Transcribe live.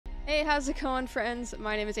Hey, how's it going, friends?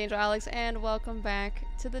 My name is Angel Alyx, and welcome back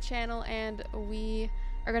to the channel. And we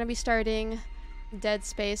are going to be starting Dead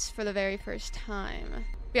Space for the very first time.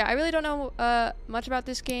 Yeah, I really don't know much about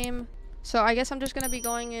this game, so I guess I'm just going to be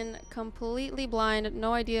going in completely blind,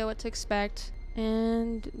 no idea what to expect.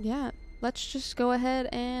 And yeah, let's just go ahead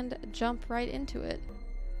and jump right into it.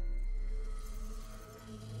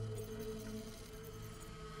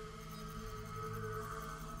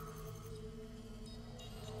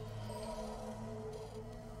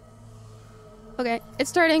 Okay, it's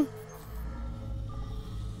starting.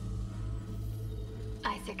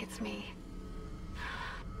 I think it's me.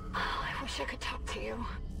 Oh, I wish I could talk to you.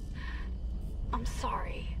 I'm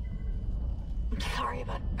sorry. I'm sorry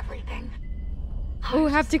about everything. Oh,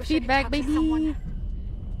 haptic feedback, baby.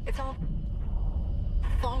 It's all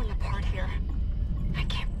falling apart here. I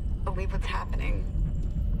can't believe what's happening.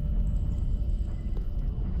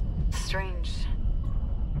 Strange.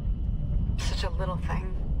 Such a little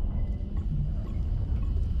thing.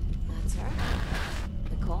 That's her?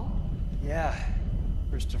 Nicole? Yeah.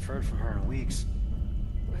 First deferred from her in weeks.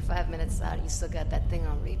 We're 5 minutes out. You still got that thing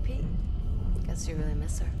on repeat? Guess you really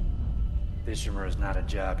miss her. Fishermer is not a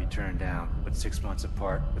job you turn down, but 6 months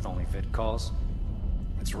apart with only vid calls.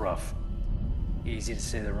 It's rough. Easy to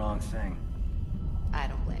say the wrong thing. I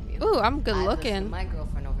don't blame you. Ooh, I'm good I looking. listened to my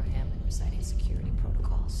girlfriend over Hamlet reciting security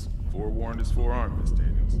protocols. Forewarned is forearmed, Miss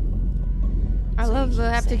Daniels. I So love you the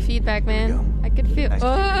keep haptic saying. feedback, man. I could feel. Nice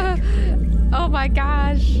to meet Oh my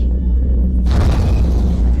gosh. You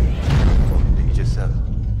just said.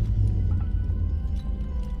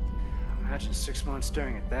 Imagine 6 months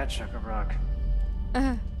staring at that chunk of rock.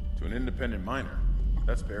 To an independent miner,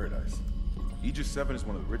 that's paradise. Aegis 7 is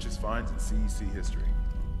one of the richest finds in CEC history.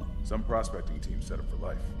 Some prospecting team set up for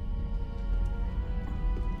life.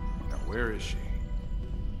 Now where is she?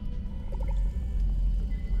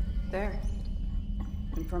 There.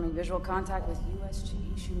 Confirming visual contact with USG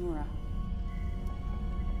Ishimura.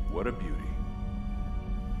 What a beauty.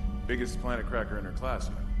 Biggest planet cracker in her class,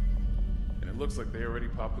 you know. And it looks like they already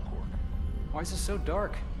popped the cork. Why is it so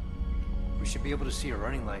dark? We should be able to see her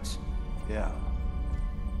running lights. Yeah.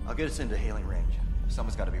 I'll get us into hailing range.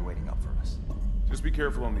 Someone's got to be waiting up for us. Just be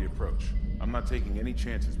careful on the approach. I'm not taking any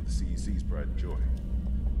chances with the CEC's pride and joy.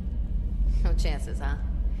 No chances, huh?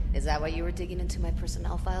 Is that why you were digging into my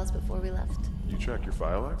personnel files before we left? You check your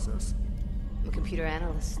file access? I'm a computer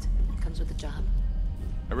analyst. Comes with the job.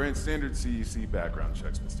 I ran standard CEC background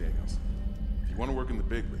checks, Miss Daniels. If you want to work in the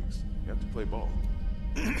big leagues, you have to play ball.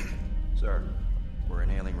 Sir, we're in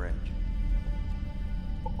hailing range.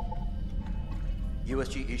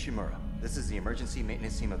 USG Ishimura, this is the emergency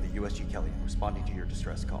maintenance team of the USG Kelly, responding to your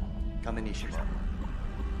distress call. Come in, Ishimura.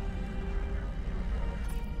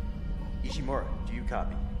 Ishimura, do you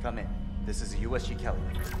copy? Come in. This is the USG Kelly.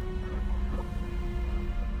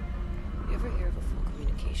 You ever hear of a full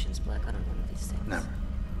communications blackout on one of these things? Never.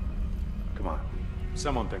 Come on.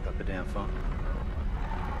 Someone pick up the damn phone.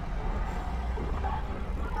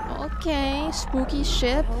 Okay, spooky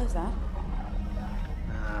ship. What is that?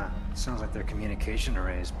 Sounds like their communication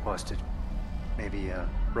array is busted. Maybe a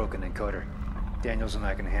broken encoder. Daniels and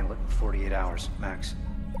I can handle it in 48 hours, max.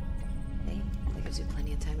 Hey, that gives you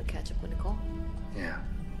plenty of time to catch up with Nicole. Yeah,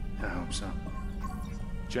 I hope so.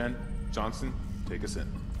 Jen, Johnson, take us in.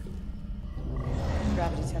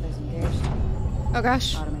 Gravity tethers engaged. Oh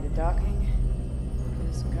gosh. Automated docking.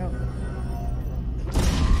 Let's go.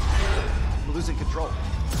 We're losing control.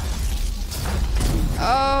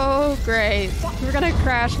 Oh, great. We're gonna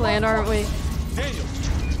crash land, aren't we? Daniel!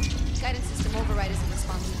 Guidance system override isn't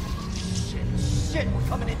responsive. Shit, we're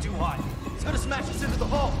coming in too hot. It's gonna smash us into the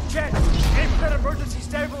hull. Jet, aim for that emergency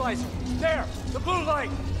stabilizer. There, the blue light.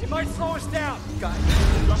 It might slow us down. Got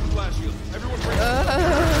it. Drop the flash shield. Everyone break.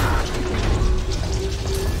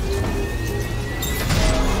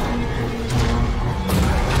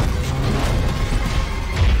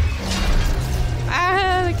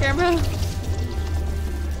 The camera.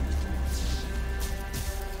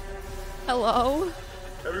 Hello?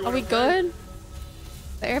 Everyone Are we okay? good?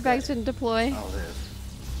 The airbags didn't deploy. I'll live.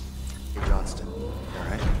 Hey, Johnston. You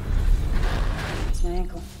alright? It's my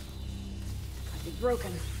ankle. Might be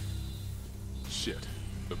broken. Shit.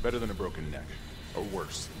 But better than a broken neck. Or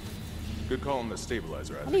worse. Good call on the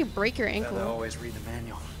stabilizer, I How do you think. break your Gotta ankle? always read the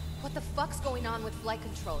manual. What the fuck's going on with flight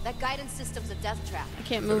control? That guidance system's a death trap. I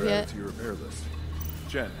can't move Better add it yet. to your repair list.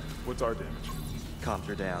 Jen, what's our damage? Comms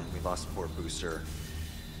are down. We lost a port booster.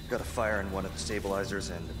 Got a fire in one of the stabilizers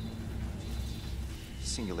and...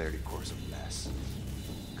 Singularity core's a mess.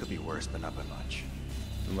 Could be worse, but not by much.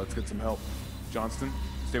 Then let's get some help. Johnston,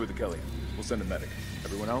 stay with the Kelly. We'll send a medic.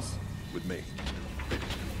 Everyone else, with me.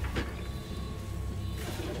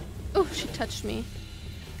 Oh, she touched me.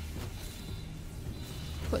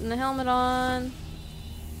 Putting the helmet on.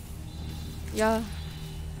 Yeah.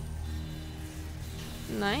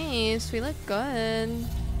 Nice. We look good.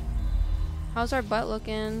 How's our butt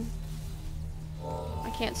looking? I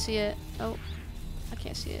can't see it. Oh, I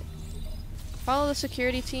can't see it. Follow the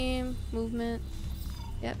security team. Movement.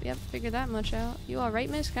 Yep. Figured that much out. You alright,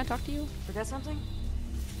 miss? Can I talk to you? Forget something?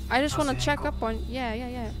 I just How's want to the check ankle? up on.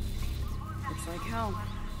 Yeah. Looks like hell.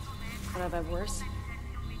 Could I've had worse?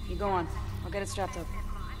 You go on. I'll get it strapped up.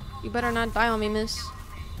 You better not die on me, miss.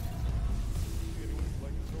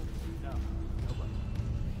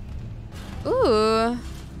 Ooh.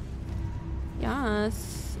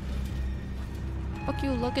 Yes. Fuck you,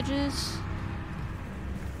 luggages.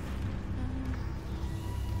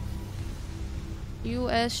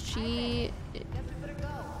 USG.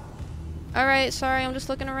 Alright, sorry, I'm just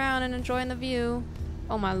looking around and enjoying the view.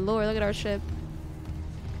 Oh my lord, look at our ship.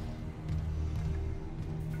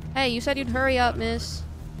 Hey, you said you'd hurry up, miss.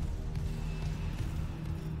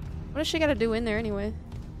 What does she gotta do in there anyway?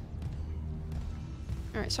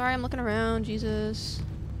 Alright, sorry, I'm looking around, Jesus.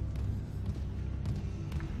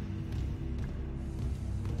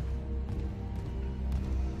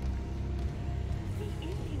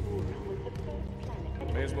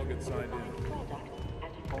 May as well get signed in.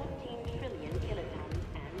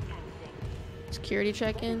 Security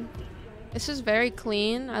check-in. This is very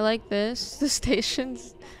clean. I like this. The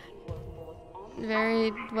station's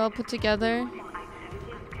very well put together.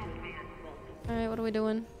 Alright, what are we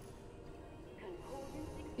doing?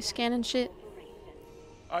 You scanning shit?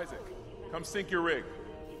 Isaac, come sync your rig.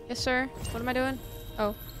 Yes, sir. What am I doing?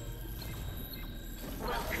 Oh.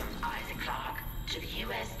 Welcome, Isaac Clarke, to the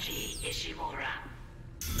USG Ishimura.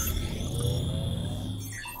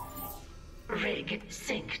 Rig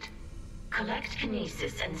synced. Collect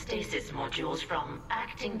kinesis and stasis modules from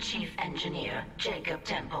Acting Chief Engineer Jacob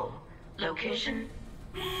Temple. Location?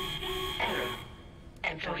 Error.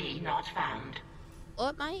 Employee not found.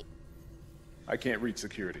 What, mate? I can't reach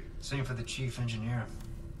security. Same for the chief engineer.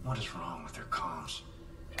 What is wrong with their comms?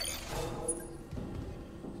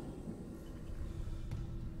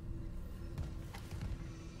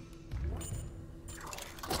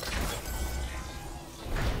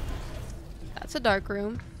 That's a dark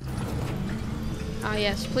room. Ah,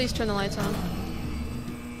 yes. Please turn the lights on.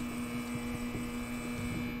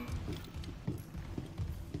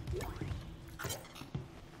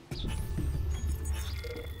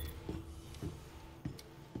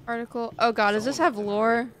 Article. Oh god, does this have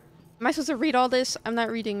lore? Am I supposed to read all this? I'm not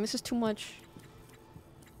reading. This is too much.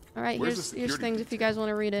 Alright, here's things if you guys want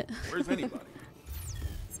to read it. Where's anybody?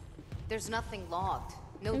 There's nothing logged.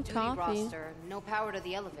 No And duty coffee. roster, no power to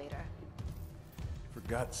the elevator. For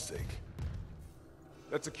God's sake.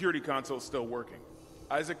 That security console's still working.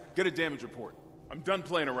 Isaac, get a damage report. I'm done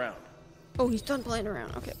playing around. Oh, he's done playing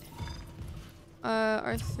around. Okay.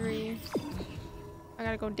 R3. I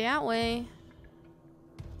gotta go that way.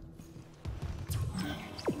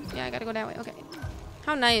 Yeah, I gotta go that way. Okay.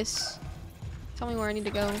 How nice. Tell me where I need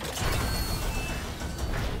to go.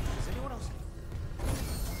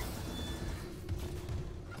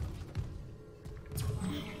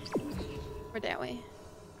 We're that way.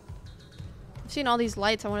 I've seen all these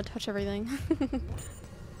lights. I want to touch everything.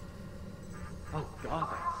 Oh god,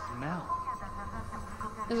 that smell.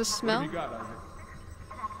 There's a smell? What have you got, Isaac?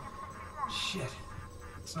 Shit.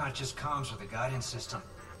 It's not just comms or the guidance system.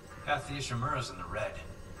 Half the Ishimura's in the red.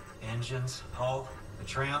 Engines, hull, the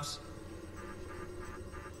trams.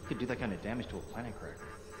 Could do that kind of damage to a planet cracker.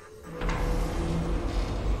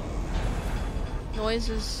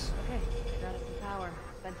 Noises. Okay, got us some power.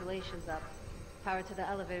 Ventilation's up. Power to the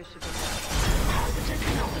elevator should be Positive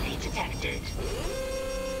anomaly detected.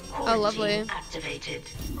 Oh, lovely. Quarantine activated.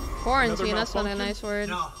 Quarantine, that's not a nice word.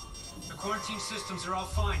 No. The quarantine systems are all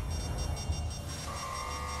fine.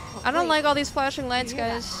 I don't like all these flashing lights,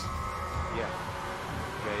 guys. Yeah.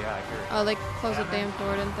 Yeah, I hear it. Oh, they closed the damn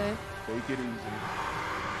door, didn't they? Take it easy.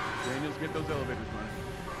 Daniels, get those elevators running.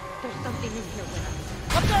 There's something in here with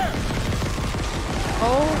us. Up there!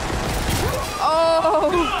 Oh. Oh!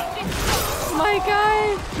 My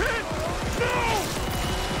guy!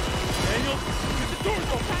 Daniels, get the doors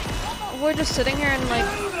open! We're just sitting here and, like,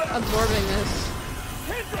 absorbing this.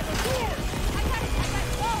 Hands on the door!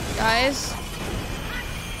 Guys?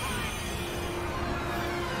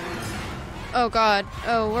 Oh god.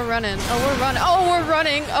 Oh, we're running. Oh, we're running. Oh, we're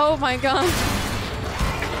running! Oh my god.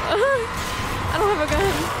 I don't have a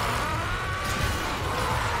gun.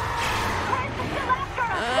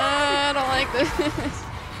 I don't like this.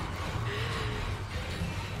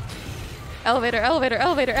 Elevator, elevator,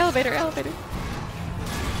 elevator, elevator, elevator.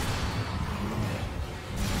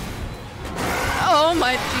 Oh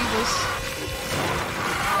my Jesus.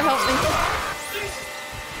 Help me.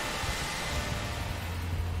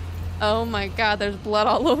 Oh my god, there's blood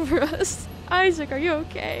all over us. Isaac, are you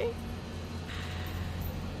okay?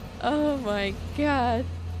 Oh my god.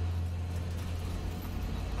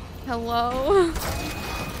 Hello?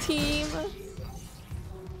 Team?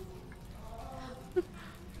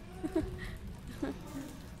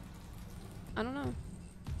 I don't know.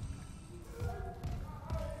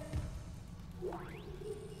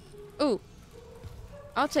 Ooh.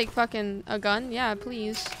 I'll take fucking a gun. Yeah,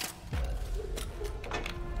 please.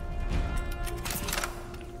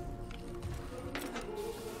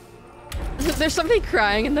 There's somebody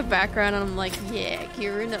crying in the background and I'm like, yeah,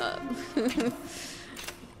 gearing up.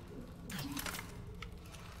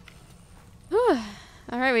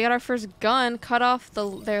 Alright, we got our first gun. Cut off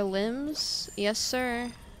their limbs. Yes,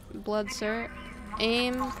 sir. Blood, sir.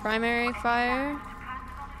 Aim, primary fire.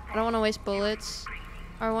 I don't want to waste bullets.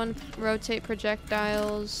 R1, rotate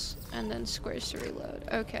projectiles, and then squares to reload.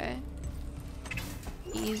 Okay.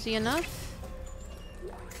 Easy enough.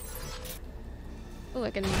 Oh,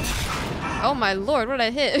 I can... Oh my lord, what did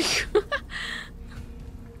I hit?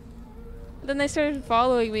 Then they started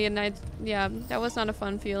following me and yeah, that was not a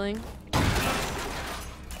fun feeling.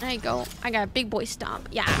 There you go. I got a big boy stomp.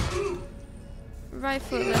 Yeah. Right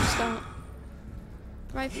foot, left stomp.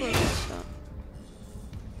 Right foot, left stomp.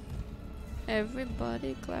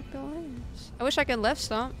 Everybody clap your hands. I wish I could left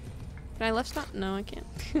stomp. Can I left stomp? No, I can't.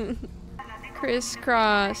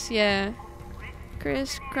 Crisscross, yeah.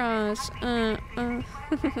 Crisscross,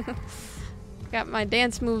 Got my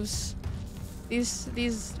dance moves.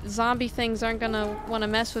 These zombie things aren't gonna wanna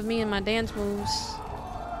mess with me and my dance moves.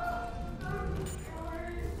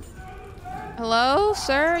 Hello,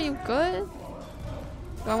 sir? Are you good?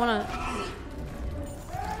 Do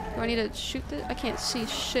I need to shoot this? I can't see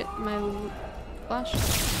shit in my flash.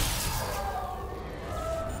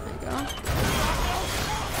 There you go.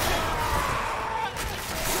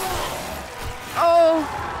 Oh!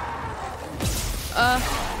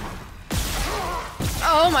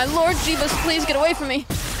 Oh my lord, Jeebus, please get away from me!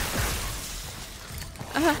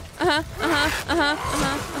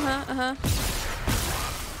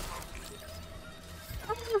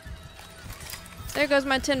 There goes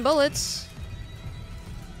my 10 bullets.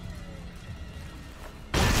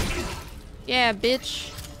 Yeah,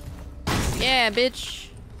 bitch. Yeah, bitch.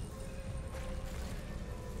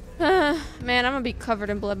 Man, I'm gonna be covered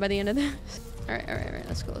in blood by the end of this. Alright,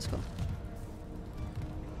 let's go.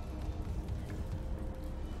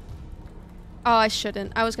 Oh, I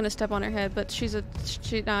shouldn't. I was gonna step on her head, but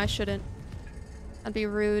no, I shouldn't. That'd be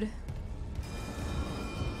rude.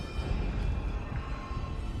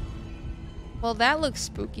 Well, that looks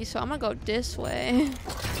spooky, so I'm gonna go this way.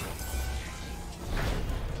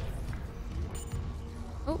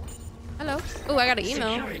 Oh, hello. Oh, I got an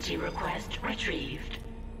email. Security request retrieved.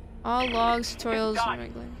 All logs, tutorials,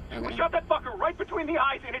 Okay. We shot that fucker right between the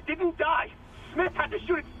eyes and it didn't die. Smith had to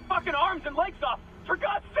shoot its fucking arms and legs off. For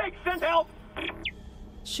God's sake, send help!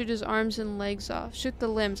 Shoot his arms and legs off. Shoot the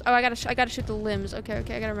limbs. Oh, I gotta shoot the limbs. Okay, I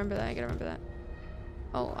gotta remember that.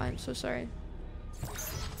 Oh, I'm so sorry.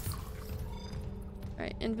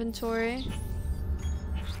 Alright, inventory.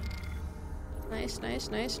 Nice.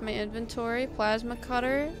 My inventory. Plasma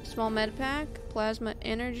cutter. Small med pack. Plasma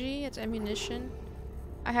energy. It's ammunition.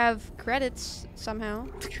 I have credits somehow.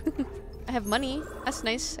 I have money. That's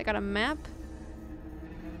nice. I got a map.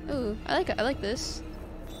 Ooh, I like this.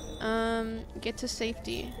 Get to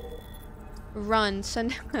safety. Run.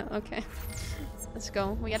 Send. Okay. Let's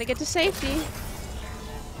go. We gotta get to safety.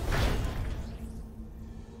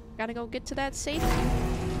 Gotta go get to that safety.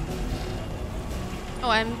 Oh,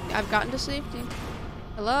 I've gotten to safety.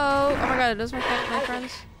 Hello. Oh my god, those are my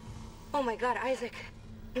friends. Oh my god, Isaac.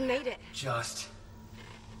 You made it.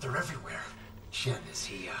 They're everywhere. Shen, is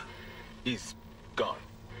he, He's gone.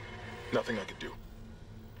 Nothing I could do.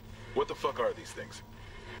 What the fuck are these things?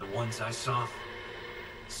 The ones I saw,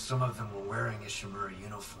 some of them were wearing Ishimura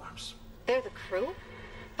uniforms. They're the crew?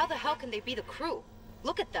 How the hell can they be the crew?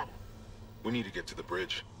 Look at them. We need to get to the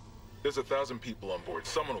bridge. There's 1,000 people on board.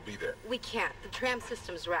 Someone will be there. We can't. The tram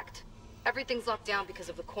system's wrecked. Everything's locked down because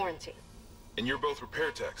of the quarantine. And you're both repair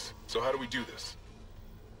techs, so how do we do this?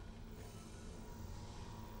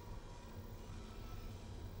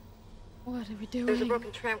 What are we doing? There's a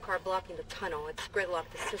broken tram car blocking the tunnel. It's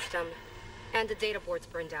gridlocked the system. And the data board's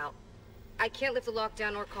burned out. I can't lift the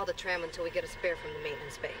lockdown or call the tram until we get a spare from the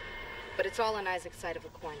maintenance bay. But it's all on Isaac's side of the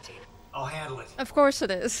quarantine. I'll handle it. Of course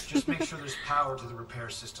it is. Just make sure there's power to the repair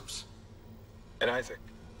systems. And Isaac?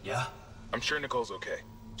 Yeah? I'm sure Nicole's okay.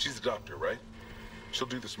 She's the doctor, right? She'll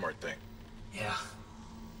do the smart thing. Yeah,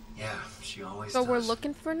 she always So does. we're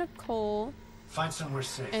looking for Nicole. Find somewhere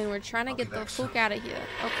safe. And we're trying to I'll get be the back fuck soon. out of here.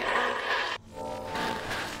 Okay.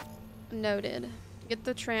 Noted. Get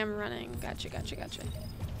the tram running. Gotcha.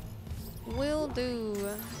 Will do.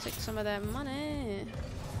 Take some of that money.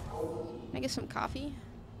 Can I get some coffee?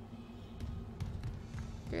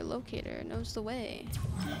 Your locator knows the way.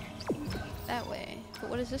 That way. But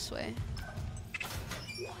what is this way?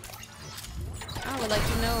 I would like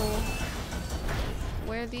to know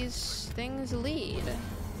where these things lead.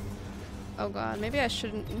 Oh god, maybe I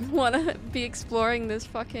shouldn't want to be exploring this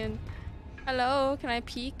fucking... Hello, can I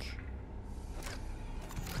peek?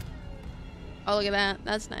 Oh, look at that.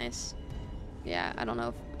 That's nice. Yeah, I don't know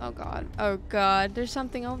if... Oh god. Oh god, there's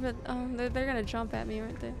something over... Oh, they're gonna jump at me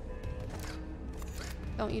right there.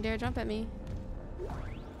 Don't you dare jump at me.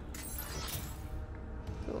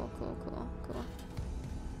 Cool.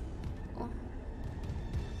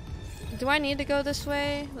 Do I need to go this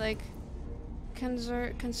way? Like...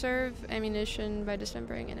 Conserve ammunition by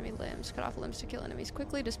dismembering enemy limbs. Cut off limbs to kill enemies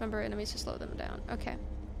quickly. Dismember enemies to slow them down. Okay.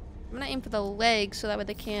 I'm gonna aim for the legs so that way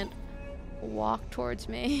they can't walk towards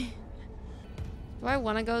me. Do I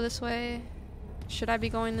want to go this way? Should I be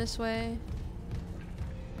going this way?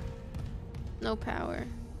 No power.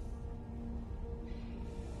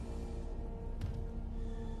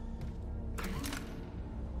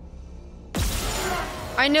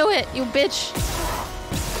 I knew it, you bitch!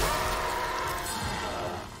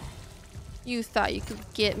 You thought you could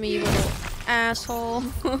get me, you little asshole.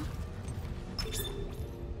 What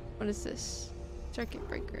is this? Circuit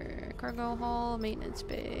breaker, cargo hall, maintenance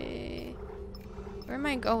bay. Where am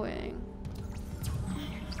I going?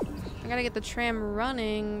 I gotta get the tram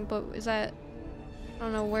running, but is that... I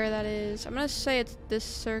don't know where that is. I'm gonna say it's this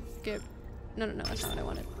circuit... No, that's not what I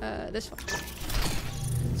wanted. This one.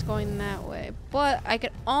 It's going that way. But I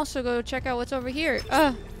could also go check out what's over here.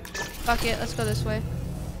 Fuck it, let's go this way.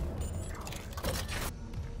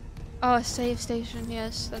 Oh, a save station.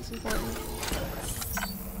 Yes, that's important.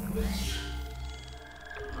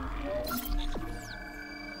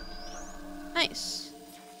 Nice.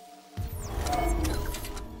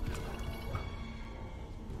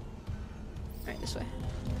 Alright, this way.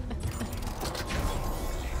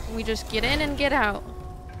 We just get in and get out.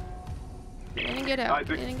 Get in and get out.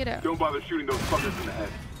 Get in and get out. Don't bother shooting those fuckers in the head.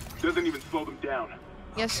 Doesn't even slow them down.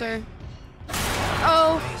 Yes, sir.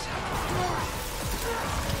 Oh!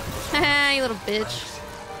 Haha, you little bitch.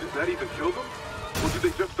 Did that even kill them? Or did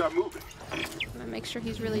they just stop moving? I'm gonna make sure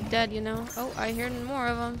he's really dead, you know? Oh, I hear more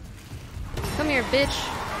of them. Come here, bitch.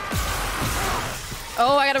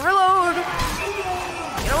 Oh, I gotta reload!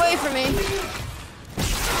 Get away from me.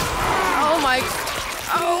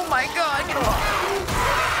 Oh my god, get off.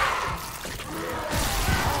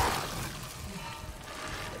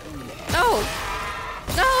 No!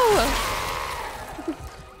 No!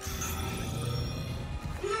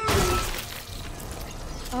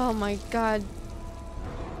 Oh my god.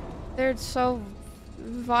 They're so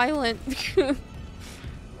violent.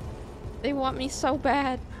 They want me so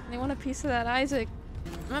bad. They want a piece of that Isaac.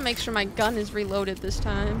 I'm gonna make sure my gun is reloaded this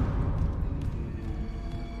time.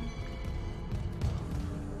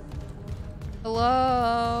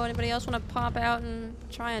 Hello? Anybody else want to pop out and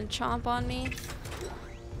try and chomp on me?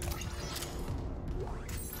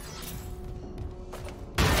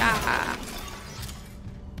 Ah!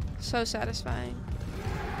 So satisfying.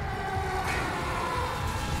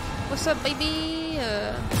 What's up, baby?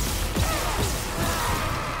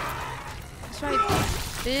 That's right,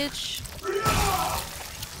 bitch.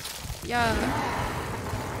 Yeah.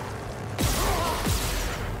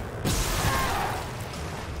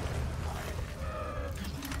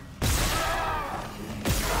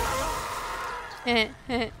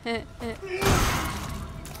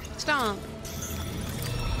 Stomp.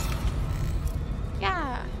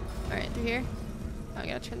 Yeah. Alright, through here. Oh, I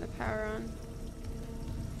gotta turn the power on.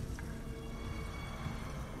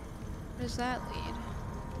 Where does that lead?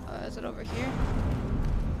 Is it over here?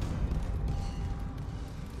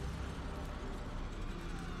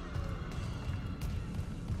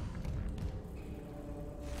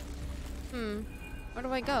 Where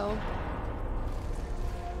do I go?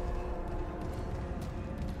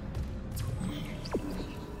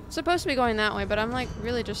 It's supposed to be going that way, but I'm like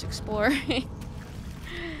really just exploring.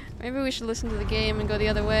 Maybe we should listen to the game and go the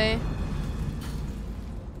other way.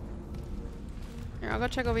 Here, I'll go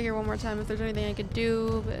check over here one more time if there's anything I could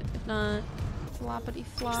do, but if not, floppity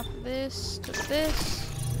flop this to this.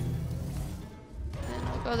 And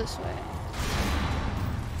we'll go this way.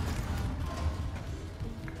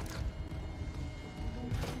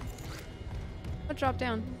 I'll drop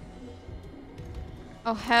down.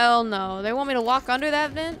 Oh, hell no. They want me to walk under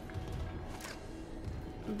that vent?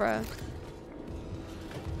 Bruh.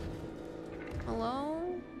 Hello?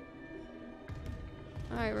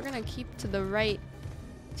 Alright, we're gonna keep to the right,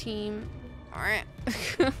 team. Alright.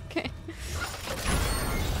 Okay.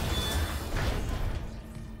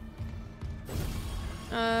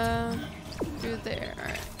 Through there.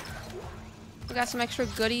 Alright. We got some extra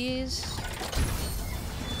goodies.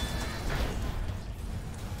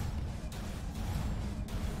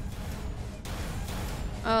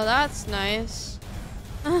 Oh, that's nice.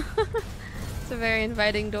 It's a very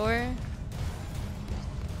inviting door.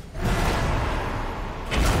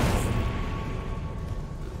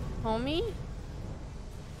 Homie?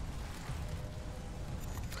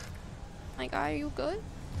 My guy, are you good?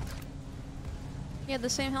 He had the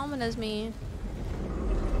same helmet as me.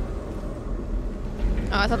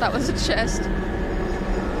 Oh, I thought that was a chest.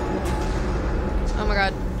 Oh my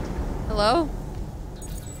god. Hello?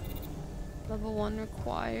 Level 1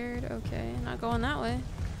 required. Okay, not going that way.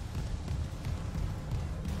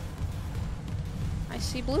 I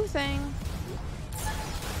see blue thing.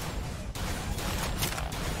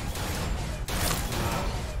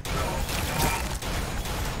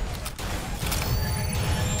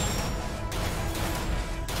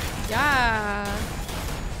 Yeah.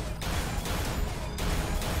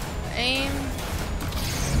 Aim.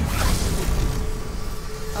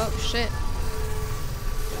 Oh shit.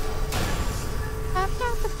 I've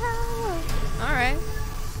got the power. Alright.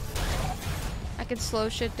 I could slow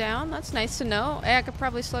shit down. That's nice to know. Hey, I could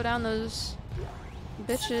probably slow down those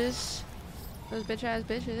bitches. Those bitch ass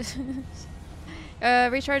bitches.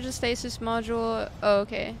 Recharge the stasis module. Oh,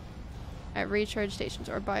 okay. At recharge stations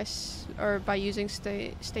or by using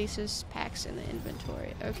stasis packs in the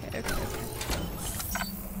inventory. Okay.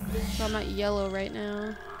 So I'm at yellow right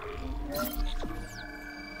now.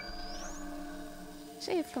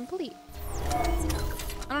 Save complete.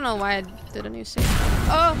 I don't know why I did a new save.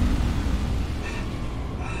 Oh!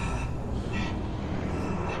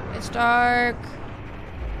 It's dark.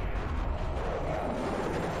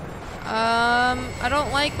 I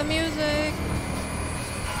don't like the music.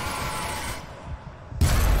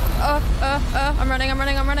 I'm running.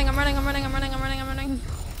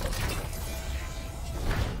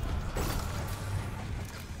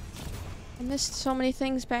 I missed so many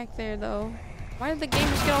things back there, though. Why did the game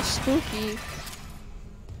just get all spooky?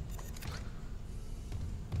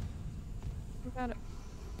 I got it.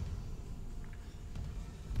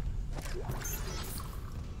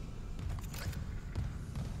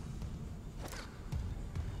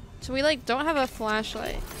 So we, like, don't have a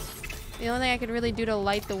flashlight. The only thing I could really do to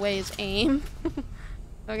light the way is aim.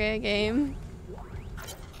 Okay, game.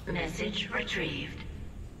 Message retrieved.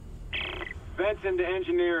 Vents into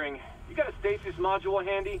engineering. You got a stasis module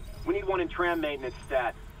handy? We need one in tram maintenance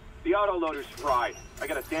stat. The autoloader's fried. I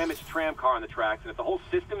got a damaged tram car on the tracks, and if the whole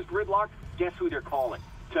system's gridlocked, guess who they're calling?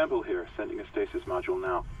 Temple here, sending a stasis module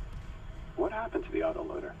now. What happened to the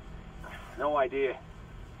autoloader? No idea.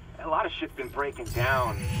 A lot of shit's been breaking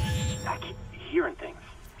down. I keep hearing things.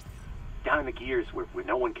 Down in the gears where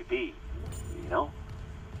no one could be. You know?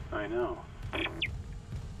 I know.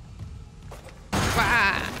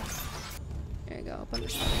 There you go.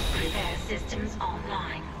 Repair systems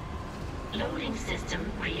online. Loading system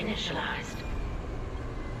reinitialized.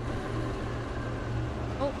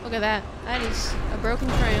 Oh, look at that. That is a broken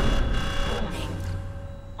tram. Warning.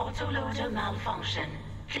 Autoloader malfunction.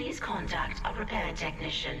 Please contact a repair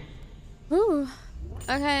technician. Ooh.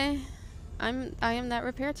 Okay. I am that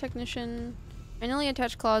repair technician. Manually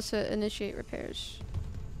attach claws to initiate repairs.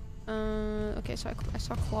 Okay, so I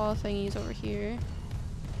saw claw thingies over here.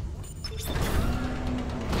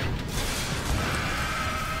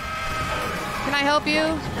 Can I help you?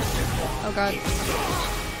 Oh god.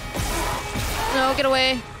 No, get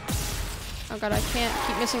away. Oh god, I can't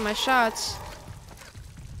keep missing my shots.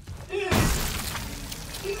 I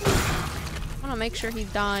want to make sure he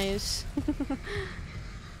dies.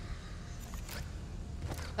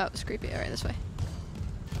 That was creepy. Alright, this way.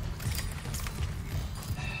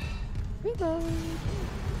 Reload.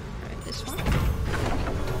 Alright, this one.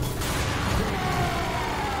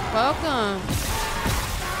 Welcome.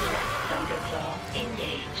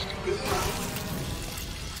 Engaged.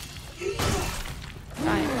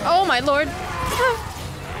 Die. Oh my lord.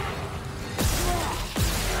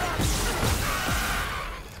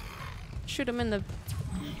 Shoot him in the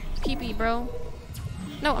pee-pee, bro.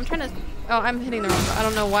 No, I'm trying to... Oh, I'm hitting the wrong... I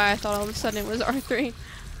don't know why I thought all of a sudden it was R3.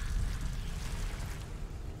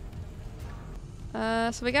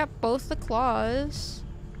 So we got both the claws.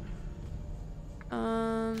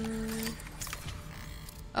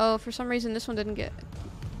 Oh, for some reason this one didn't get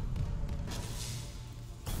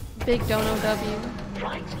Big Dono W.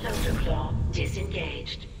 Right loader claw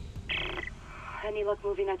disengaged. Any luck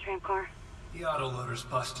moving that tram car? The autoloader's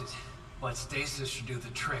busted, but stasis should do the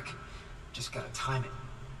trick. Just gotta time it.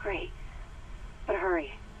 Great. But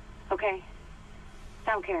hurry. Okay?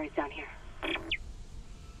 Sound carries down here.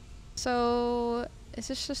 So, is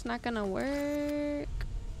this just not gonna work?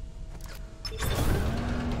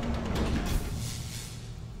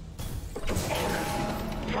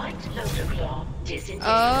 Right loader claw disengaged.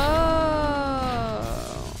 Oh.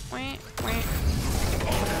 Wah, wah.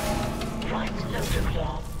 Right loader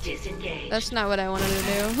claw disengaged. That's not what I wanted to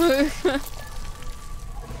do.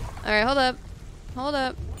 Alright, hold up. Hold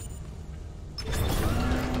up.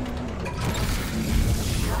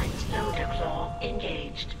 Right loader claw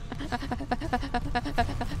engaged.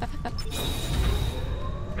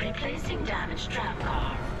 Replacing damaged tram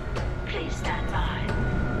car. Please stand by.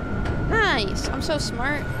 Nice! I'm so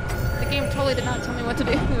smart. The game totally did not tell me what to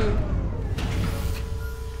do.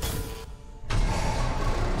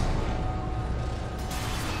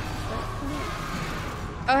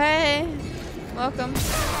 Oh hey! Welcome.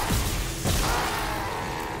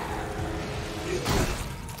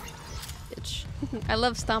 Bitch. I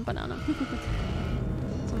love stomping on them.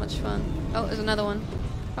 So much fun. Oh, there's another one.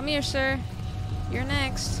 Come here, sir. You're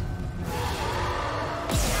next.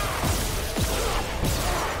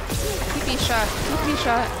 PP shot. PP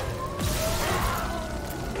shot.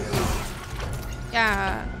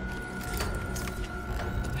 Yeah.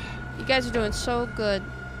 You guys are doing so good.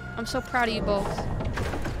 I'm so proud of you both.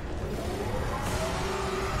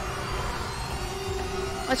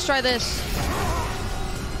 Let's try this.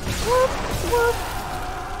 Whoop, whoop.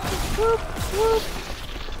 Whoop, whoop.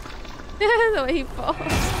 The way he falls.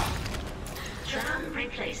 Tram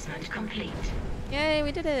replacement complete. Yay,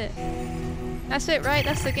 we did it. That's it, right?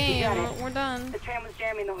 That's the game. We're done. The tram was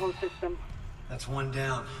jamming the whole system. That's one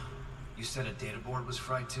down. You said a data board was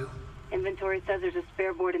fried too? Inventory says there's a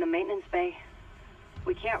spare board in the maintenance bay.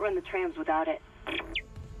 We can't run the trams without it.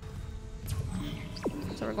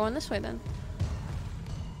 So we're going this way then.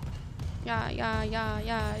 Yeah.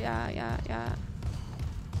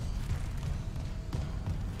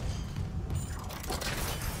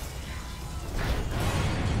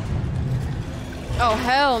 Oh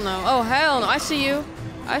hell no! Oh hell no! I see you.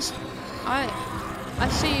 I see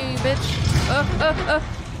you, you bitch.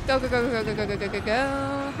 Go.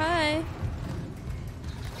 Hi.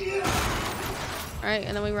 All right,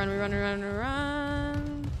 and then we run.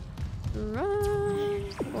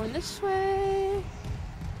 Going this way.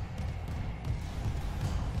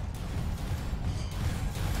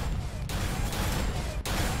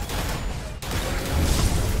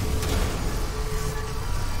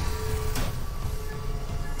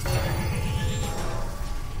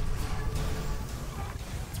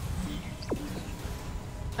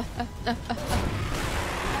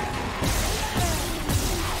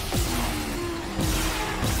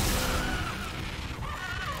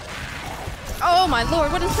 Oh my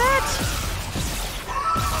lord, what is that?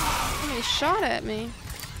 Somebody shot at me.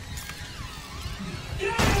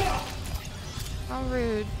 How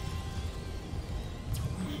rude.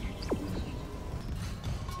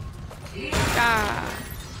 Ah.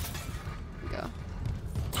 There we go.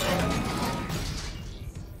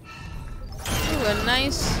 Ooh, a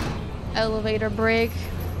nice elevator break.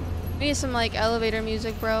 We need some like elevator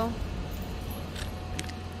music, bro.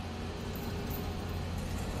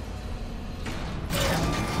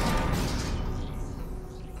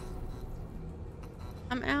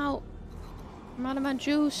 I'm out. I'm out of my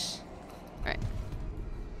juice. Alright.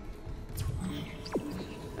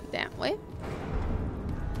 Damn, wait.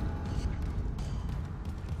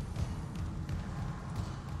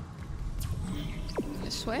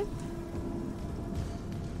 This way.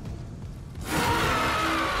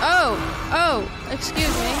 Oh, excuse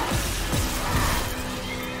me.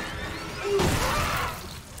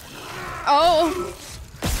 Oh!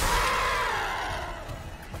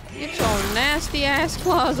 Get your nasty ass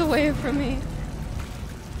claws away from me.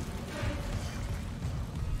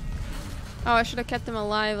 Oh, I should have kept him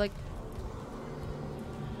alive, like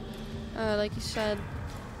you said.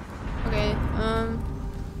 Okay,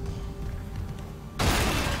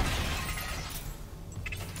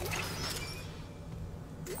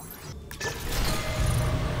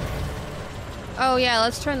 oh yeah,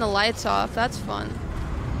 let's turn the lights off. That's fun.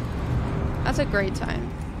 That's a great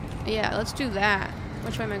time. Yeah, let's do that.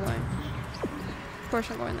 Which way am I going? Of course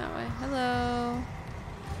I'm going that way. Hello.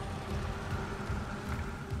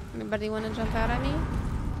 Anybody want to jump out at me?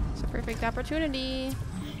 It's a perfect opportunity.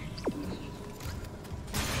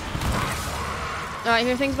 Oh, I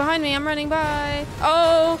hear things behind me. I'm running by.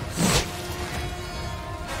 Oh!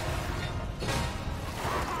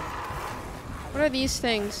 What are these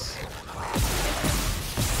things?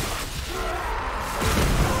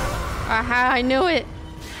 Aha, I knew it!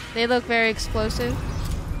 They look very explosive.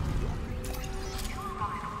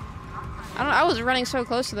 I was running so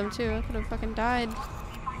close to them too. I could have fucking died.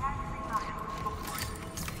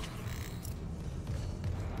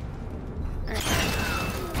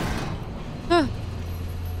 Alright.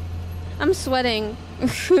 I'm sweating.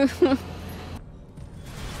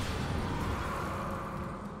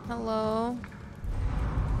 Hello.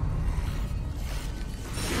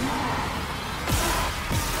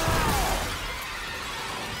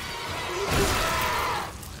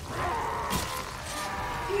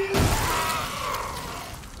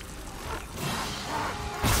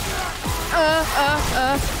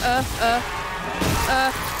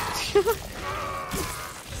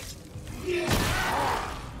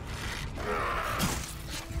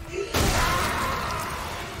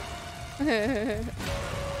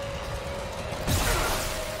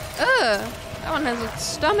 That one has its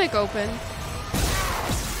stomach open.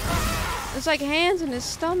 There's like hands in his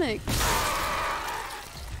stomach.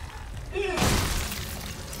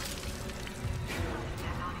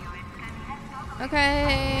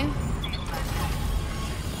 Okay.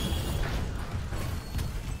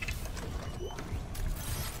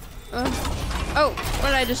 Oh, what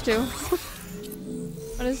did I just do?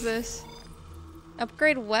 What is this?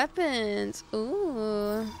 Upgrade weapons.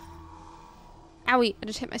 Ooh. Owie, I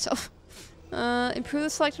just hit myself. Improve the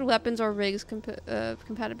selected weapons or rigs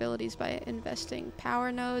compatibilities by investing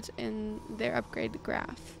power nodes in their upgrade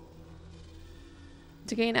graph.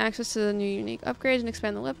 To gain access to the new unique upgrades and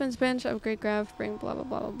expand the weapons bench, upgrade graph, bring blah blah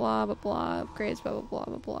blah blah blah blah blah, upgrades blah blah blah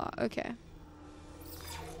blah blah. Okay.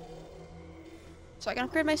 So I can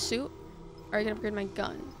upgrade my suit, or I can upgrade my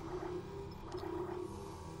gun.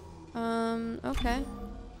 Okay.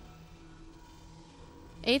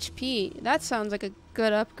 HP. That sounds like a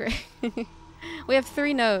good upgrade. We have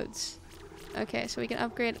 3 nodes. Okay, so we can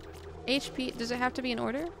upgrade HP. Does it have to be in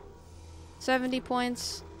order? 70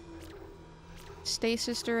 points.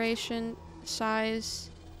 Stasis duration,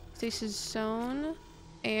 size, stasis zone,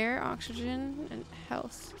 air, oxygen, and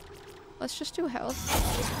health. Let's just do health.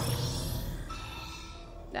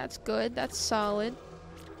 That's good. That's solid.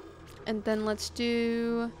 And then let's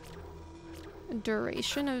do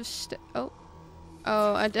duration of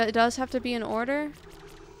it does have to be in order?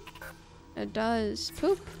 It does.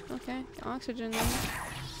 Poop. Okay. Oxygen then.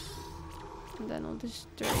 And then I'll just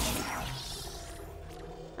duration.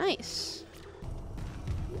 Nice.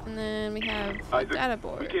 And then we have a data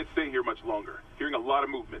board. We can't stay here much longer. Hearing a lot of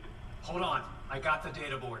movement. Hold on. I got the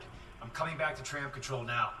data board. I'm coming back to tram control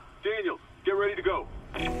now. Daniels, get ready to go.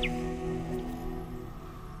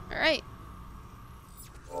 Alright.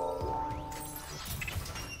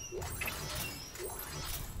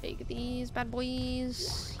 Take these bad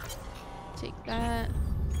boys. Take that.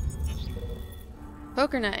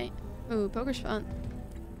 Poker night. Ooh, poker's fun.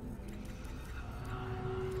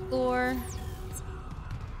 Floor.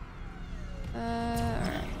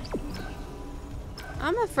 Alright.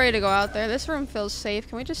 I'm afraid to go out there. This room feels safe.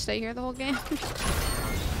 Can we just stay here the whole game?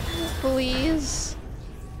 Please.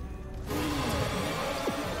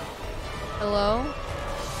 Hello?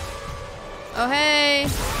 Oh, hey!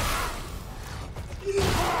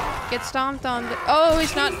 Get stomped on. Oh,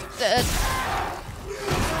 he's not dead.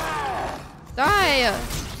 Die!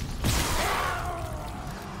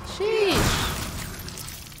 Sheesh.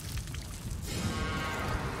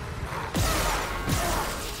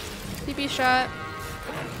 TP shot.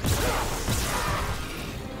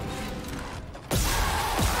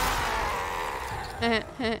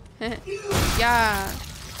 Yeah.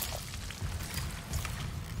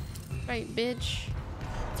 Right, bitch.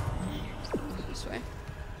 This way.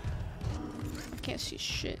 I can't see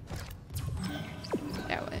shit.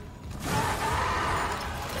 That way.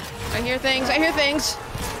 I hear things. I hear things.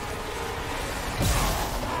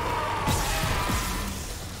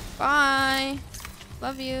 Bye.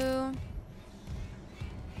 Love you.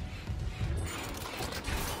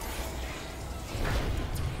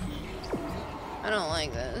 I don't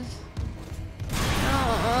like this.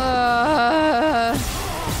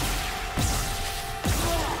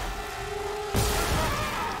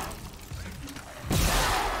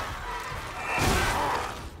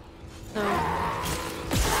 No.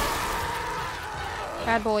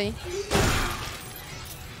 Bad boy.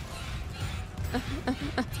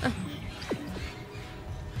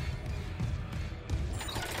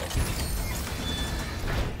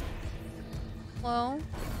 Hello?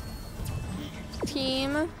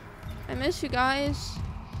 Team. I miss you guys.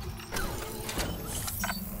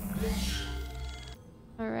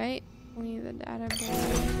 Alright. We need the data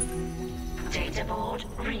board. Data board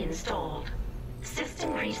reinstalled.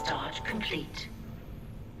 System restart complete.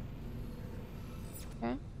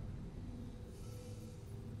 Okay.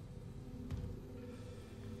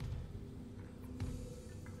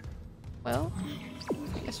 Well,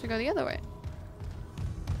 I guess we go the other way.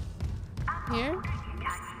 Here?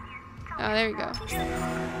 Oh, there you go.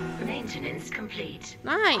 Maintenance complete.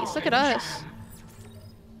 Nice, look at us.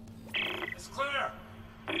 It's clear.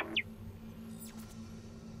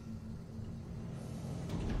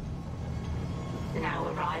 Now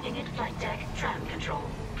arriving at flight deck tram control.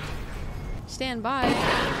 Stand by.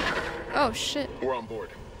 Oh shit. We're on board.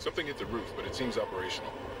 Something hit the roof, but it seems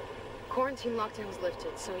operational. Quarantine lockdown's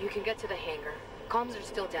lifted, so you can get to the hangar. Comms are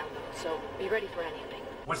still down though, so be ready for anything.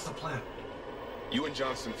 What's the plan? You and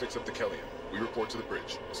Johnston fix up the Kellyan. We report to the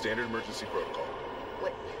bridge. Standard emergency protocol.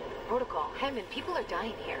 What? Protocol? Hammond, people are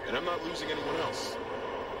dying here. And I'm not losing anyone else.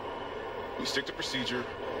 We stick to procedure.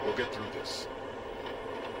 We'll get through this.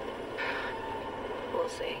 We'll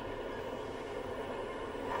see.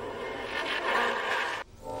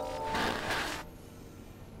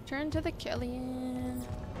 Turn to the Kellyan.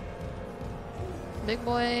 Big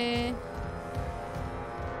boy.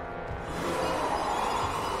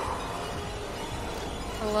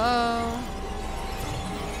 Hello.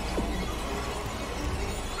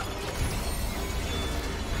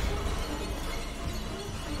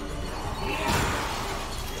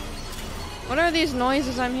 What are these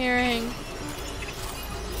noises I'm hearing?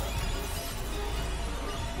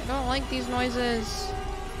 I don't like these noises.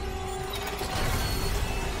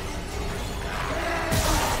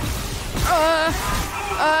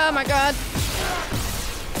 Oh my god.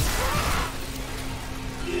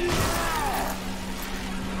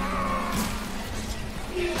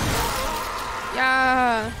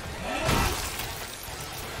 Yeah.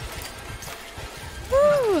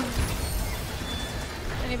 Woo.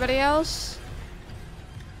 Anybody else?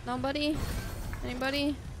 Nobody?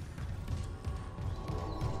 Anybody?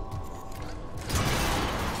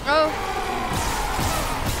 Oh.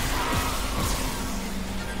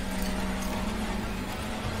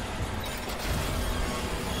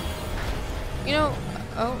 You know,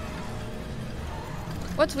 oh.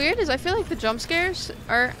 What's weird is I feel like the jump scares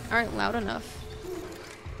aren't loud enough.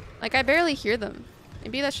 Like I barely hear them.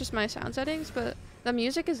 Maybe that's just my sound settings, but the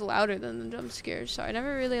music is louder than the jump scares, so I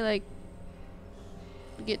never really like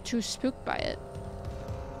get too spooked by it.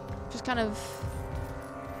 Just kind of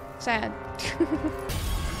sad.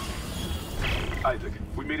 Isaac,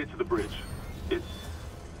 we made it to the bridge.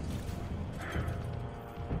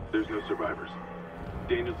 There's no survivors.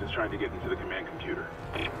 Daniels is trying to get into the command computer.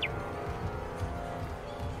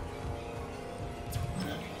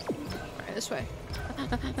 Alright, this way.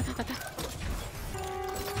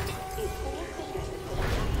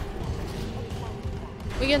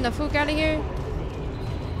 We getting the fuck out of here?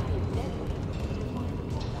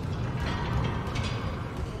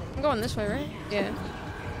 I'm going this way, right? Yeah.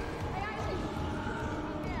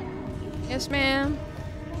 Yes, ma'am.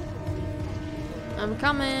 I'm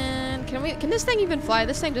coming. Can this thing even fly?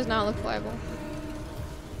 This thing does not look flyable.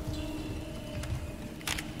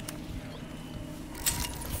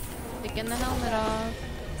 Taking the helmet off.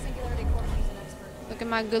 Look at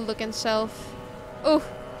my good looking self. Oh.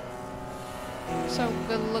 So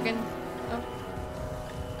good looking. Oh.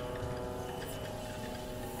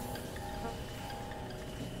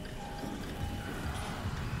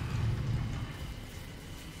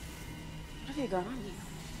 What have you got on you?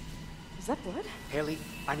 Is that blood? Haley,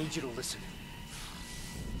 I need you to listen.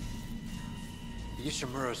 The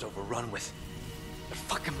Ishimura's overrun with... they're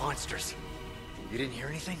fucking monsters. You didn't hear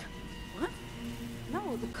anything? What?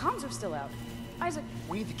 No, the comms are still out. Isaac...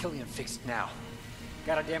 We need the Kellyan fixed now.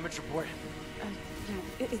 Got a damage report?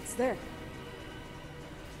 Yeah, it's there.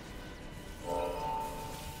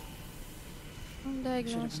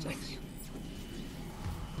 Diagnostics.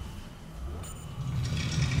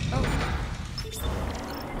 Oh.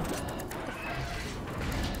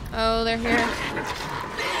 Oh, they're here.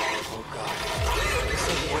 Oh god. This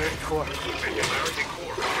is the weird core.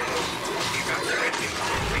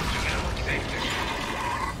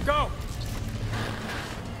 Go!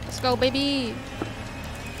 Let's go, baby.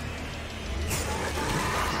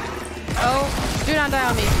 Oh, do not die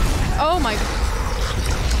on me. Oh my.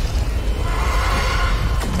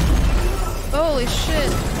 Holy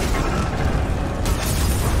shit.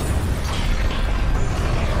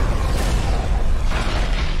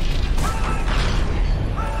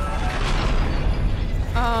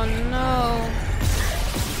 Oh no.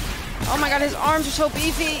 Oh my god, his arms are so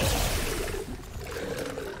beefy.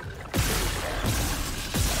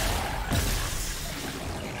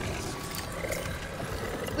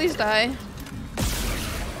 Please die.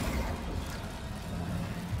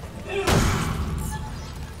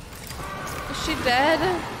 she dead?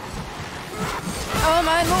 Oh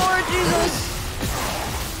my lord, Jesus!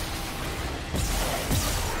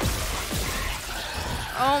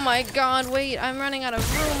 Oh my god, wait, I'm running out of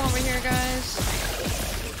room over here, guys.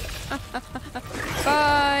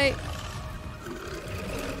 Bye!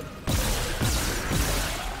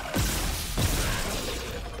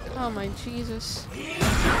 Oh my Jesus.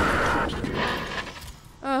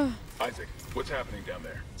 Isaac, what's happening down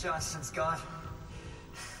there? Johnson's gone.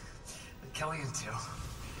 The Kellyan too.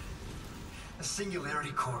 The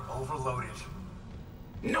singularity core overloaded.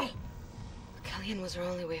 No! Kellyan was our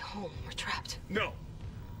only way home. We're trapped. No!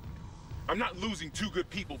 I'm not losing two good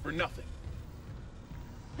people for nothing.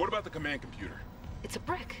 What about the command computer? It's a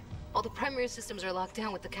brick. All the primary systems are locked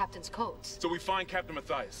down with the captain's codes. So we find Captain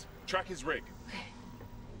Matthias, track his rig. Okay.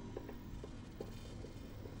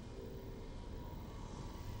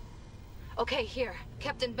 Okay, here.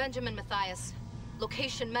 Captain Benjamin Matthias.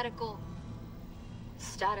 Location medical.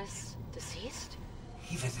 Status deceased?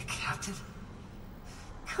 Even the captain?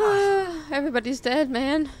 Everybody's dead,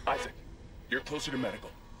 man. Isaac, you're closer to medical.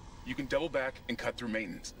 You can double back and cut through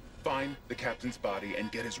maintenance. Find the captain's body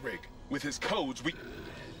and get his rig. With his codes, we...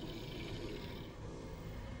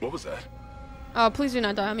 What was that? Oh, please do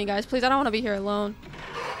not die on me, guys. Please, I don't want to be here alone.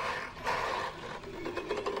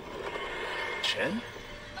 Chen?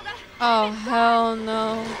 Oh, hell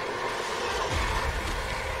no.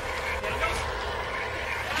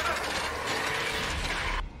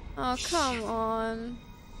 Oh, come on.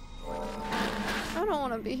 I don't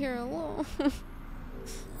want to be here alone.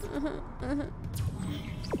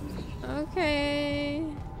 Okay.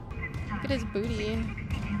 Look at his booty.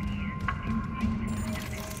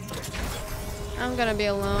 I'm gonna be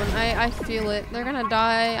alone. I feel it. They're gonna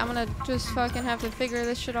die. I'm gonna just fucking have to figure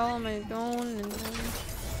this shit all on my own. And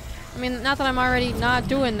I mean, not that I'm already not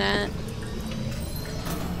doing that.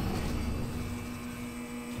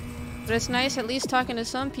 But it's nice at least talking to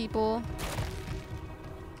some people.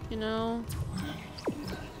 You know?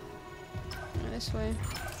 This way.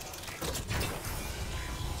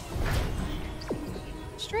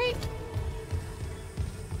 Straight.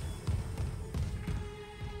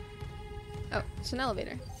 Oh, it's an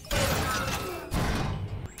elevator.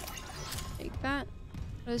 Take that.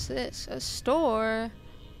 What is this? A store?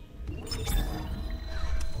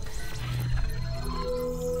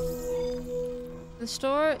 The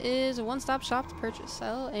store is a one-stop shop to purchase,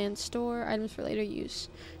 sell, and store items for later use.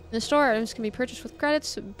 In the store, items can be purchased with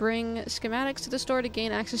credits. Bring schematics to the store to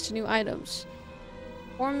gain access to new items.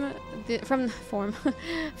 From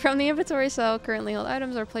the inventory cell, currently held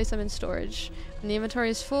items or place them in storage. When the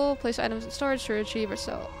inventory is full, place items in storage to retrieve or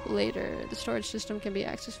sell later. The storage system can be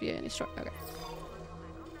accessed via any store. Okay.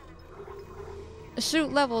 A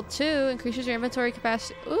suit level 2 increases your inventory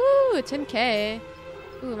capacity. Ooh, 10k.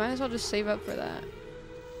 Ooh, might as well just save up for that.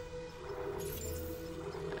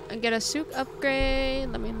 And get a suit upgrade.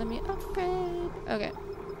 Let me upgrade. Okay.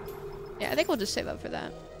 Yeah, I think we'll just save up for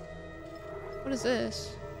that. What is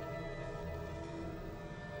this?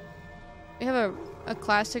 We have a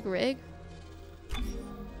classic rig.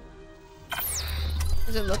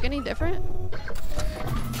 Does it look any different?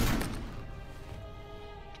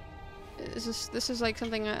 This is like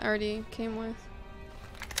something I already came with.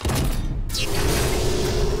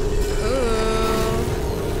 Ooh.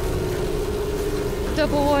 The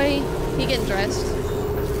boy. He getting dressed.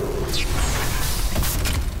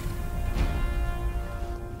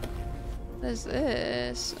 What is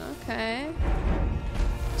this? Okay.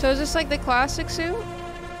 So is this like the classic suit?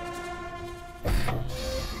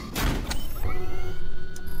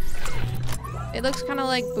 It looks kind of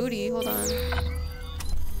like booty. Hold on.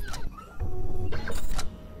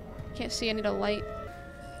 Can't see. I need a light.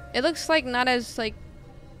 It looks like not as like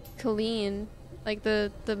clean. Like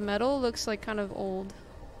the metal looks like kind of old.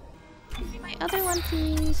 See my other one,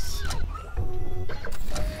 please.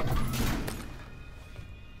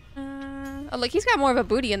 Oh, look, he's got more of a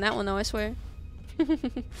booty in that one, though, I swear.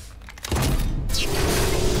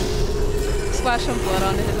 Splash some blood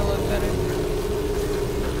on it, it'll look better.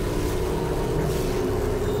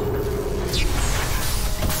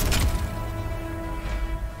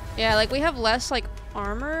 Yeah, like, we have less, like,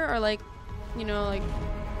 armor or, like, you know, like,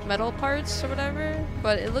 metal parts or whatever,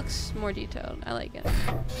 but it looks more detailed. I like it.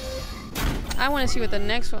 I want to see what the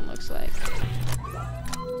next one looks like.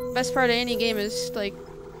 Best part of any game is, like,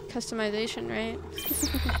 customization, right?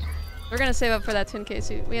 We're gonna save up for that 10k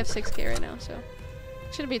suit. We have 6k right now, so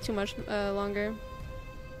shouldn't be too much longer.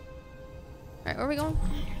 Alright, where are we going?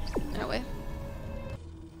 That way.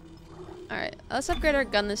 Alright, let's upgrade our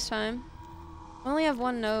gun this time. We only have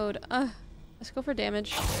one node. Let's go for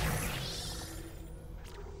damage.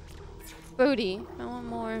 booty. I want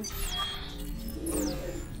more.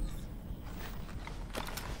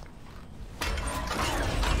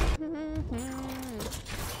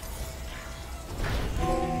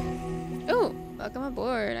 Ooh, welcome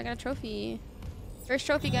aboard. I got a trophy. First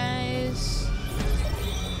trophy, guys.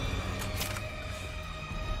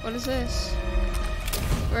 What is this?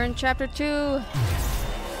 We're in chapter 2.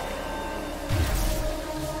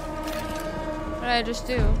 What did I just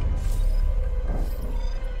do?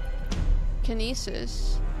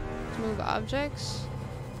 Kinesis. To move objects.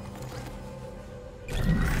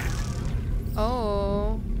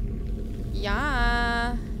 Oh.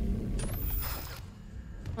 Yeah.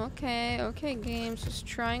 Okay, games. This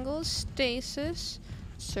triangle is stasis.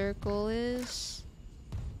 Circle is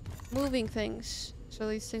moving things. So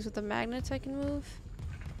these things with the magnets I can move?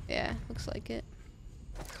 Yeah, looks like it.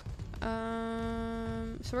 So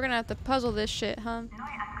we're gonna have to puzzle this shit, huh?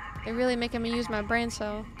 They're really making me use my brain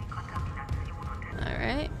cell.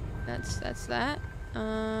 Alright. That's that.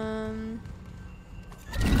 There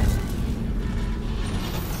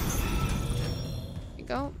you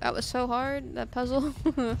go. That was so hard, that puzzle.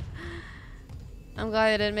 I'm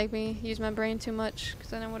glad it didn't make me use my brain too much,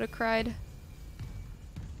 because then I would have cried.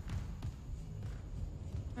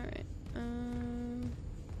 Alright.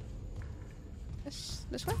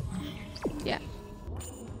 This way? Yeah.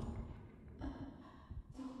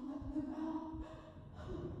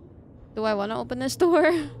 Do I want to open this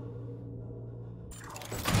door?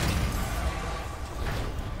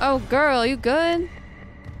 Oh, girl, you good?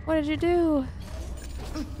 What did you do?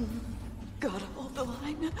 Gotta hold the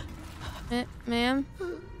line. Ma'am?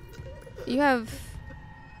 You have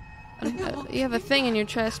a thing in your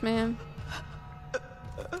chest, ma'am.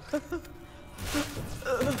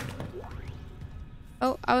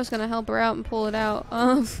 Oh, I was gonna help her out and pull it out.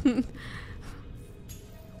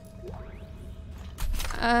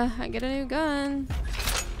 I get a new gun.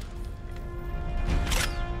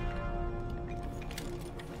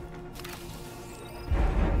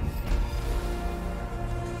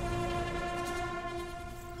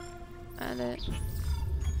 Add it.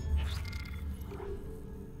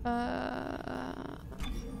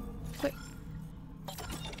 Quick.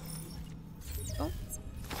 Oh.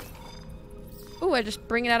 Ooh, I just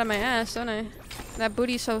bring it out of my ass, don't I? That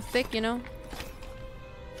booty's so thick, you know?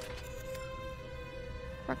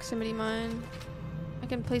 Proximity mine. I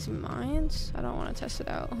can place mines? I don't want to test it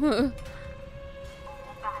out.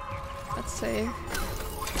 Let's save.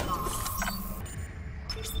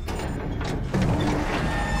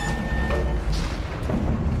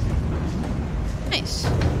 Nice.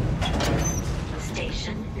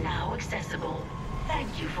 Station now accessible.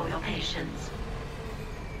 Thank you for your patience.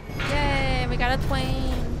 Yay, we got a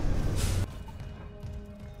plane.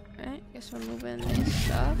 Alright, guess we're moving this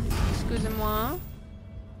stuff. Excusez-moi.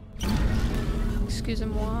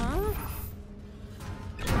 Excusez-moi.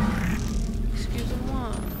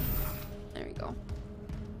 Excusez-moi. There we go. What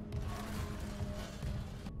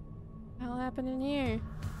the hell happened in here?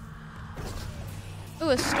 Ooh,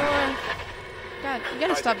 a store. God, you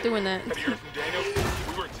gotta stop doing that. Have you heard from Daniel?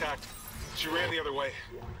 We were attacked. She ran the other way.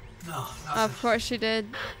 No, Of course she did.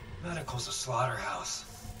 Medical's a slaughterhouse.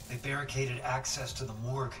 They barricaded access to the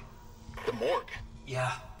morgue. The morgue?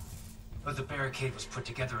 Yeah. But the barricade was put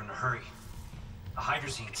together in a hurry. A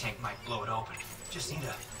hydrazine tank might blow it open. Just need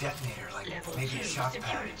a detonator, like Level maybe 2 a shock pad.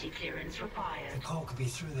 security clearance required. The coal could be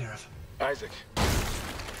through there if... Isaac.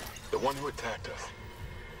 The one who attacked us.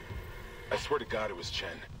 I swear to God it was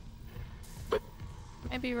Chen. But...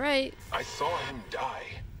 Might be right. I saw him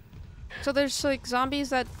die. So there's like zombies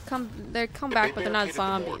that come back, but they're not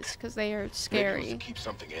zombies because they are scary. Maybe it was to keep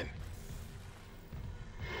something in.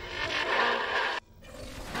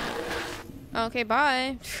 Okay,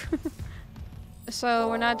 bye. So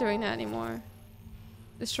we're not doing that anymore.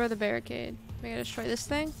 Destroy the barricade. We gotta destroy this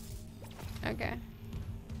thing? Okay.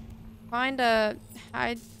 Find a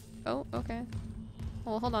hide. Oh, okay.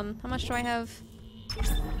 Well, hold on. How much do I have?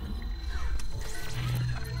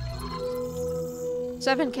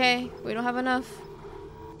 7K. We don't have enough.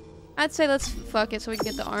 I'd say let's fuck it so we can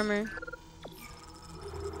get the armor.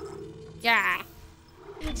 Yeah.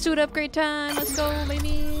 Suit upgrade time. Let's go,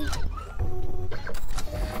 baby.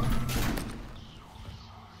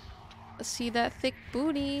 Let's see that thick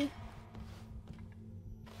booty.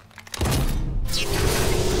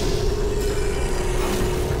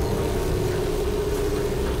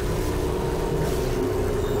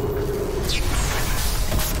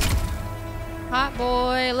 Hot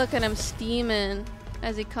boy, look at him steaming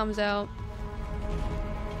as he comes out.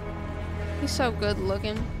 He's so good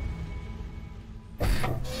looking.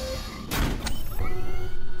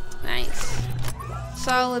 Nice.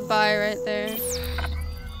 Solid buy right there.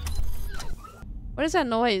 What is that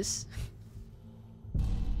noise?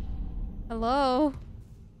 Hello?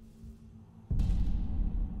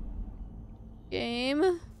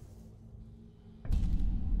 Game?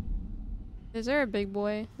 Is there a big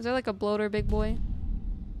boy? Is there like a bloater big boy?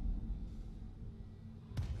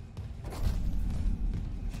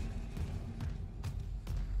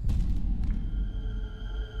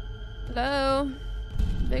 Hello?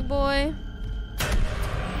 Big boy?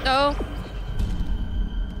 No.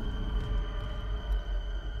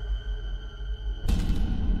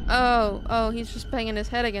 Oh, he's just banging his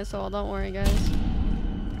head against the wall. Don't worry, guys.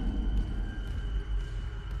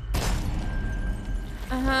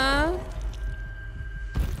 Uh-huh.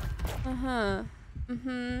 Uh-huh.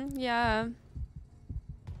 Mm-hmm. Yeah.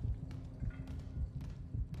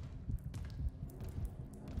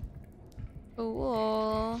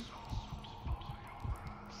 Cool.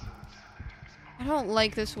 I don't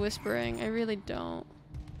like this whispering. I really don't.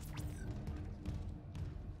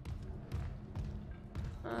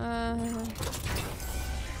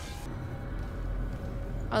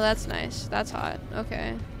 Oh, that's nice. That's hot.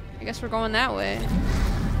 Okay. I guess we're going that way.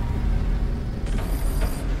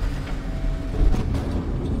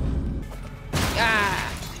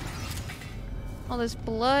 Ah! All this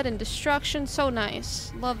blood and destruction. So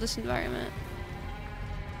nice. Love this environment.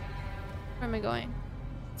 Where am I going?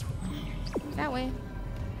 That way.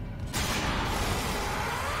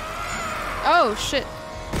 Oh, shit.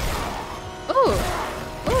 Ooh.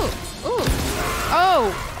 Ooh. Ooh.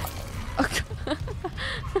 Oh!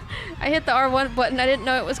 I hit the R1 button. I didn't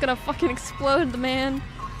know it was gonna fucking explode, man.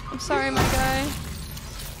 I'm sorry, my guy.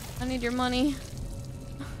 I need your money.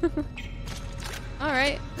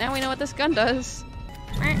 Alright, now we know what this gun does.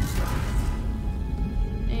 And...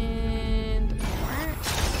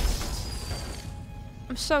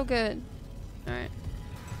 I'm so good. Alright.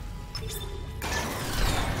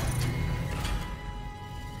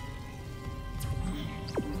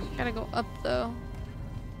 Gotta go up, though.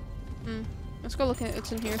 Let's go look at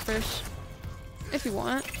what's in here first. If you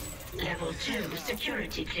want. Level 2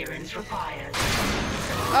 security clearance required.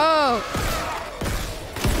 Oh!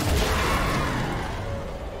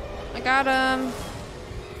 I got him.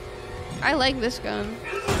 I like this gun.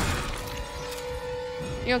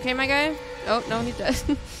 You okay, my guy? Oh, no, he's dead.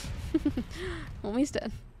 Homie's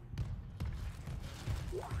dead.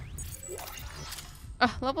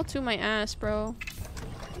 Level 2 my ass, bro.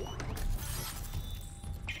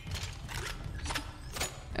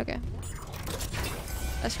 Okay.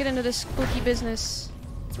 Let's get into this spooky business.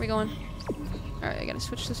 Where are we going? Alright, I gotta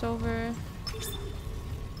switch this over.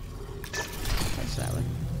 That's that way.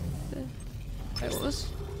 Wait, what was?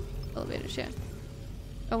 Elevators, yeah.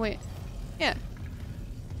 Oh, wait. Yeah.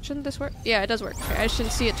 Shouldn't this work? Yeah, it does work. Okay, I just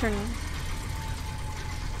didn't see it turn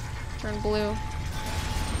blue.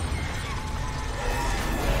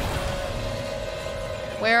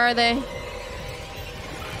 Where are they?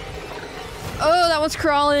 Oh, that one's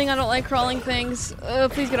crawling. I don't like crawling things.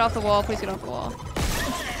 Please get off the wall. Please get off the wall.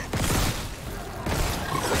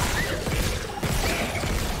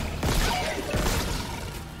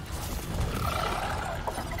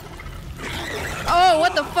 Oh,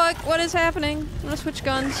 what the fuck? What is happening? I'm gonna switch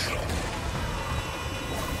guns.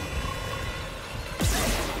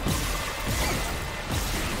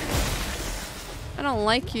 I don't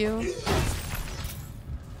like you.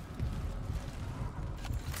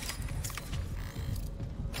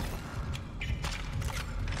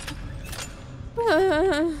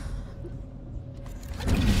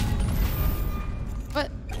 What?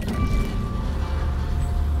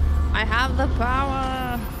 I have the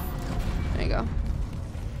power. There you go.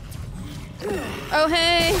 Oh,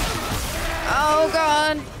 hey! Oh,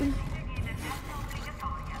 God!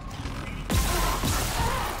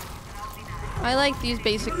 I like these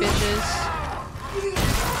basic bitches.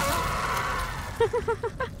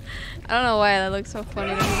 I don't know why that looks so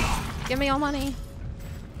funny to me. Give me all money.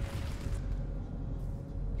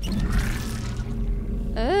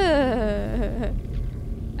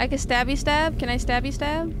 I can stabby stab? Can I stabby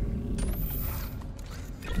stab?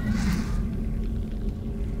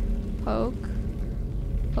 Poke.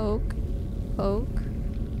 Poke. Poke.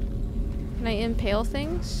 Can I impale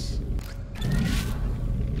things?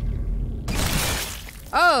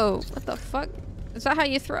 Oh! What the fuck? Is that how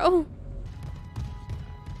you throw?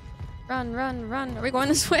 Run, run, run. Are we going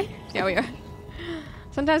this way? Yeah, we are.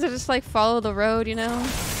 Sometimes I just like follow the road, you know?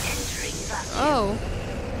 Oh.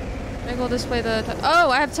 I go this way the oh,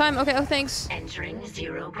 I have time. Okay, oh thanks. Entering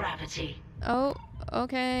zero gravity. Oh,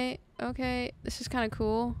 okay. Okay. This is kind of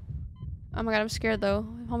cool. Oh my god, I'm scared though.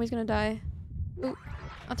 Homie's gonna die. Ooh,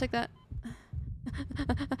 I'll take that.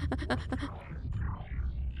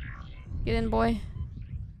 Get in, boy.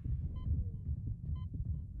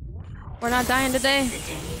 We're not dying today.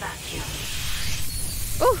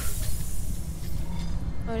 Ooh.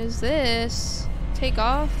 What is this? Take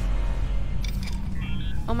off?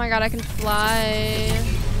 Oh my god, I can fly.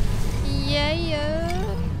 Yeah.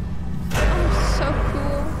 Oh, so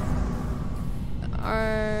cool.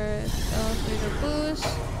 Our elevator boost.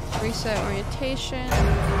 Reset orientation.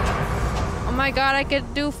 Oh my god, I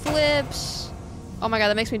could do flips. Oh my god,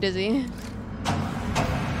 that makes me dizzy.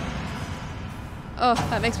 Oh,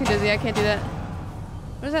 that makes me dizzy. I can't do that.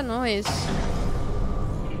 What is that noise?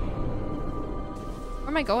 Where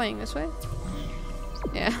am I going? This way?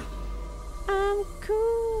 Yeah. I'm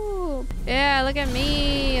cool. Yeah, look at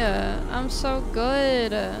me. I'm so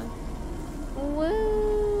good.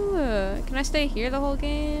 Woo. Can I stay here the whole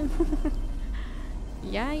game?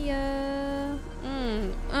 Yeah.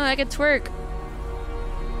 Oh, I can twerk.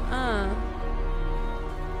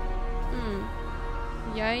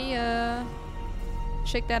 Yeah.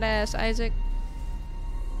 Shake that ass, Isaac.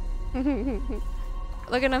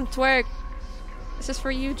 Look at him twerk. This is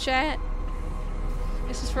for you, chat.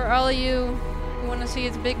 This is for all of you who want to see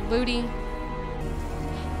its big booty.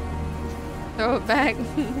 Throw it back. I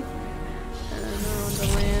don't know, on the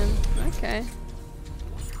land. Okay.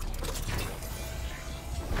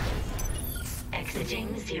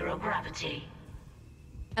 Exiting zero gravity.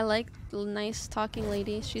 I like the nice talking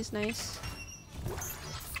lady. She's nice.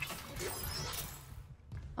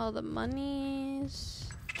 All the monies.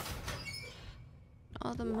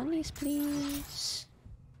 All the monies, please.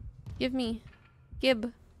 Give me.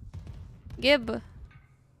 Gib. Gib.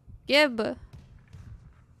 Gib.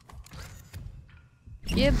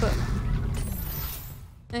 Gib.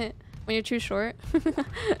 When you're too short.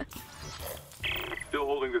 Still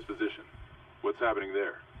holding this position. What's happening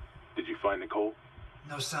there? Did you find Nicole?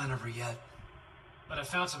 No sign of her yet. But I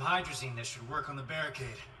found some hydrazine that should work on the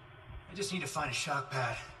barricade. I just need to find a shock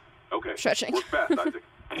pad. Okay. Stretching. Work fast, Isaac.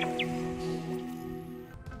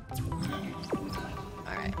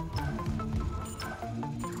 Alright.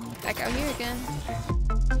 Back out here again.